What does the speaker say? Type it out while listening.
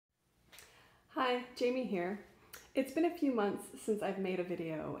Hi, Jamie here. It's been a few months since I've made a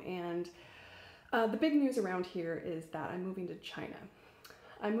video, and the big news around here is that I'm moving to China.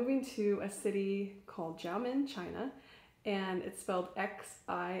 I'm moving to a city called Xiamen, China, and it's spelled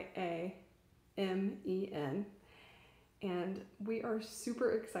Xiamen, and we are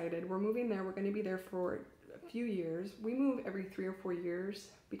super excited. We're moving there. We're going to be there for a few years. We move every 3 or 4 years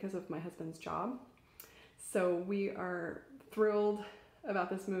because of my husband's job. So we are thrilled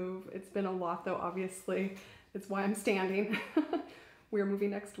about this move. It's been a lot though, obviously. It's why I'm standing. We are moving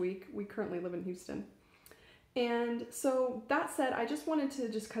next week. We currently live in Houston. And so that said, I just wanted to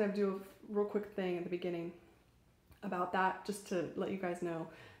just kind of do a real quick thing at the beginning about that, just to let you guys know.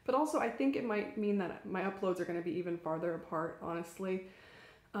 But also I think it might mean that my uploads are going to be even farther apart, honestly.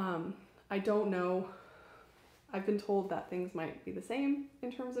 I don't know. I've been told that things might be the same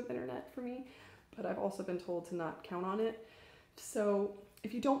in terms of internet for me, but I've also been told to not count on it. So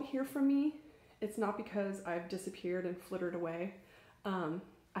if you don't hear from me, it's not because I've disappeared and flittered away. I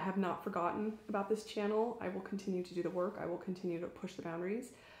have not forgotten about this channel. I will continue to do the work. I will continue to push the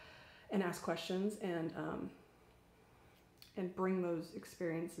boundaries and ask questions and bring those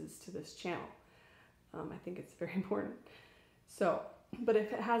experiences to this channel. I think it's very important. So, but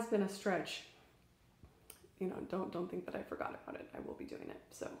if it has been a stretch, you know, don't think that I forgot about it. I will be doing it.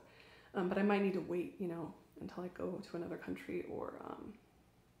 So, but I might need to wait, you know, until I go to another country or come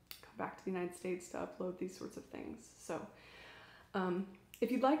back to the United States to upload these sorts of things. So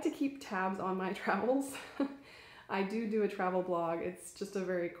if you'd like to keep tabs on my travels, I do a travel blog. It's just a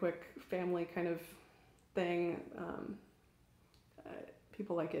very quick family kind of thing.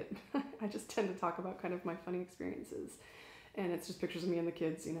 People like it. I just tend to talk about kind of my funny experiences, and it's just pictures of me and the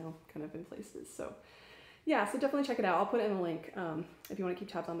kids, you know, kind of in places. So yeah, so definitely check it out. I'll put it in a link if you want to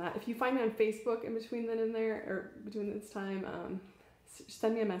keep tabs on that. If you find me on Facebook in between then and there, or between this time,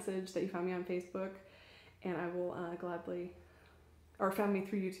 send me a message that you found me on Facebook, and I will gladly, or found me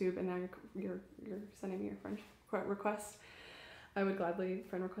through YouTube, and now you're sending me your friend request. I would gladly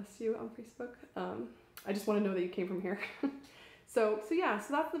friend request you on Facebook. I just want to know that you came from here. So yeah,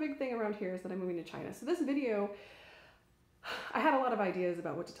 so that's the big thing around here, is that I'm moving to China. So this video, I had a lot of ideas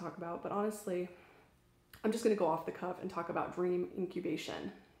about what to talk about, but honestly, I'm just going to go off the cuff and talk about dream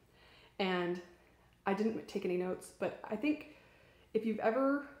incubation. And I didn't take any notes, but I think if you've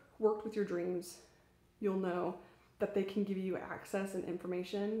ever worked with your dreams, you'll know that they can give you access and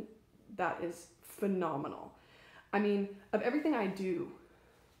information that is phenomenal. I mean, of everything I do,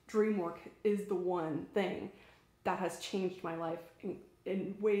 dream work is the one thing that has changed my life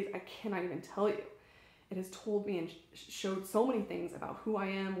in ways I cannot even tell you. It has told me and showed so many things about who I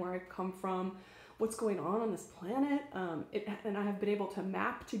am, where I've come from, what's going on this planet, and I have been able to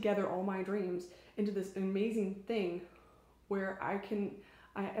map together all my dreams into this amazing thing where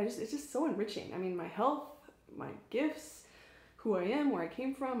it's just so enriching. I mean, my health, my gifts, who I am, where I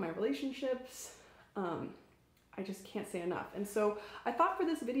came from, my relationships, I just can't say enough. And so I thought for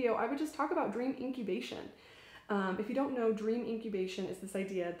this video, I would just talk about dream incubation. If you don't know, dream incubation is this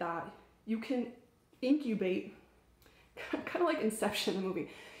idea that you can incubate, kind of like Inception, the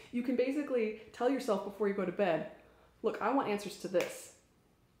movie. You can basically tell yourself before you go to bed, look, I want answers to this.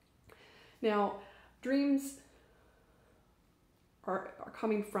 Now, dreams are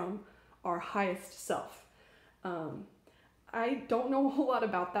coming from our highest self. I don't know a whole lot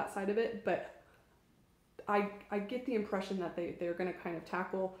about that side of it, but I get the impression that they're going to kind of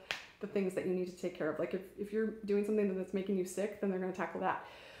tackle the things that you need to take care of. Like if you're doing something that's making you sick, then they're going to tackle that.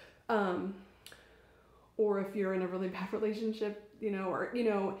 Or if you're in a really bad relationship,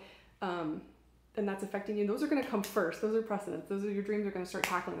 and that's affecting you, those are going to come first. Those are precedents. Those are your dreams are going to start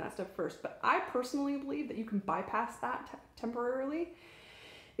tackling that stuff first. But I personally believe that you can bypass that temporarily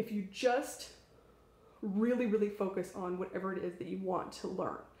if you just really, really focus on whatever it is that you want to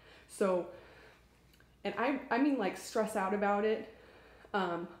learn. So, and I mean like stress out about it.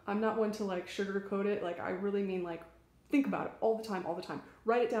 I'm not one to like sugarcoat it. Like I really mean like think about it all the time, all the time.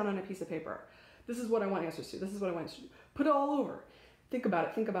 Write it down on a piece of paper. This is what I want answers to. This is what I want answers to. Put it all over. Think about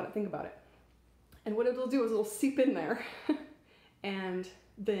it, think about it, think about it. And what it'll do is it'll seep in there and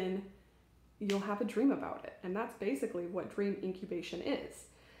then you'll have a dream about it. And that's basically what dream incubation is.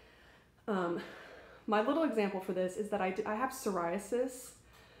 My little example for this is that I have psoriasis,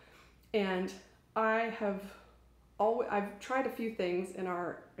 and I've tried a few things in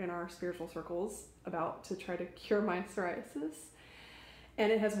our spiritual circles to try to cure my psoriasis,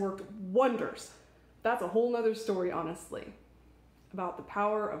 and it has worked wonders. That's a whole nother story, honestly, about the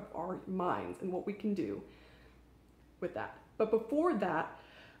power of our minds and what we can do with that. But before that,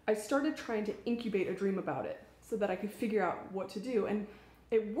 I started trying to incubate a dream about it so that I could figure out what to do, and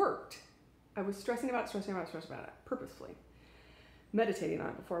it worked. I was stressing about it purposefully, meditating on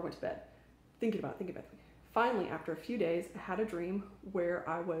it before I went to bed, thinking about it. Finally, after a few days, I had a dream where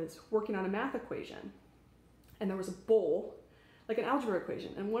I was working on a math equation, and there was a bowl, like an algebra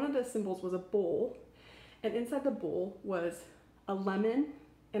equation, and one of the symbols was a bowl, and inside the bowl was a lemon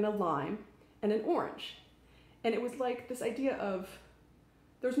and a lime and an orange. And it was like this idea of,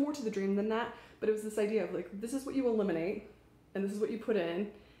 there's more to the dream than that, but it was this idea of like, this is what you eliminate, and this is what you put in,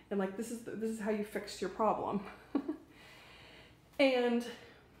 and like, this is how you fixed your problem. And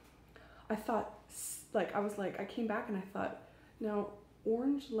I thought, like, I came back and I thought, now,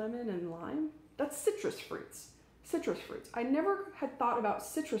 orange, lemon, and lime, that's citrus fruits. Citrus fruits. I never had thought about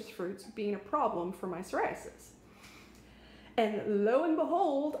citrus fruits being a problem for my psoriasis. And lo and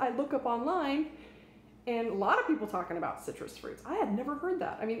behold, I look up online and a lot of people talking about citrus fruits. I had never heard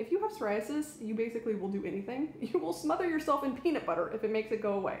that. I mean, if you have psoriasis, you basically will do anything. You will smother yourself in peanut butter if it makes it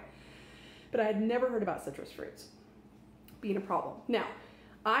go away. But I had never heard about citrus fruits being a problem. Now,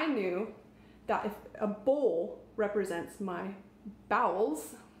 I knew that if a bowl represents my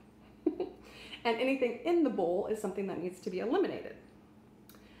bowels, and anything in the bowl is something that needs to be eliminated.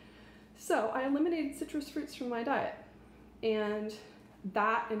 So I eliminated citrus fruits from my diet, and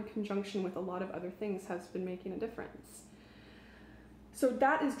that in conjunction with a lot of other things has been making a difference. So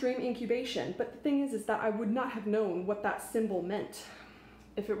that is dream incubation, but the thing is that I would not have known what that symbol meant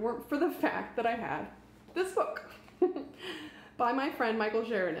if it weren't for the fact that I had this book by my friend Michael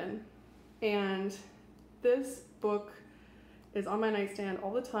Sheridan. And this book is on my nightstand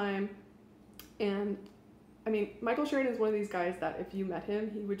all the time. And I mean, Michael Sheridan is one of these guys that if you met him,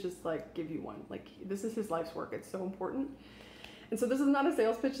 he would just like give you one. Like, this is his life's work. It's so important. And so this is not a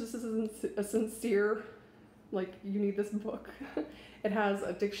sales pitch. This is a sincere, like, you need this book. It has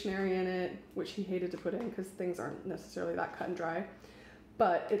a dictionary in it, which he hated to put in because things aren't necessarily that cut and dry.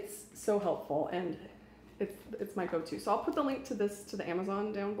 But it's so helpful, and it's my go-to. So I'll put the link to this to the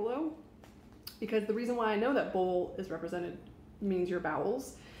Amazon down below, because the reason why I know that bowl is represented means your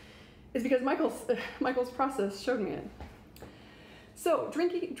bowels is because Michael's process showed me it. So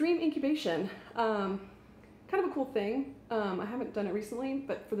dream incubation, kind of a cool thing. I haven't done it recently,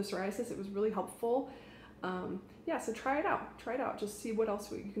 but for the psoriasis, it was really helpful. Yeah, so try it out. Just see what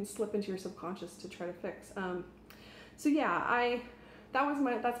else you can slip into your subconscious to try to fix. So yeah,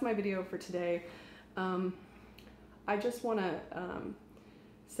 that's my video for today. I just want to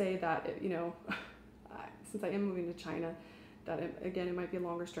say that, since I am moving to China, that again, it might be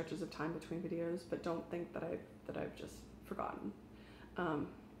longer stretches of time between videos, but don't think that I've just forgotten. I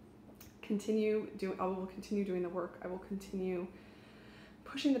will continue doing the work. I will continue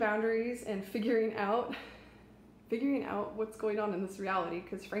pushing the boundaries and figuring out what's going on in this reality,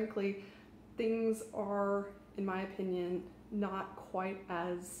 because frankly, things are, in my opinion, not quite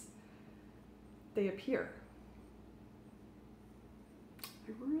as they appear.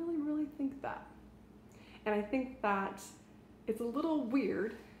 I really, really think that. And I think that it's a little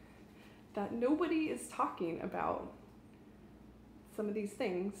weird that nobody is talking about some of these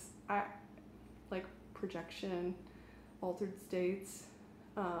things, like projection, altered states.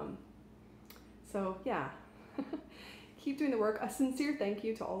 So yeah, keep doing the work. A sincere thank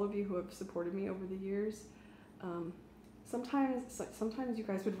you to all of you who have supported me over the years. Sometimes you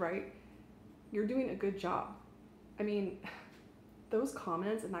guys would write, "You're doing a good job." I mean, those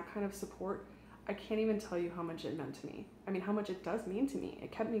comments and that kind of support, I can't even tell you how much it meant to me. I mean, how much it does mean to me.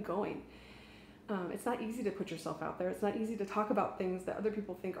 It kept me going. It's not easy to put yourself out there. It's not easy to talk about things that other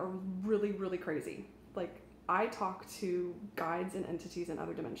people think are really, really crazy. Like, I talk to guides and entities in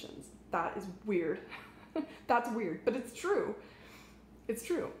other dimensions. That is weird. That's weird, but it's true. It's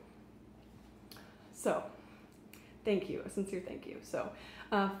true. So, thank you, a sincere thank you. So,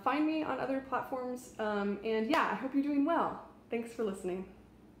 find me on other platforms, and yeah, I hope you're doing well. Thanks for listening.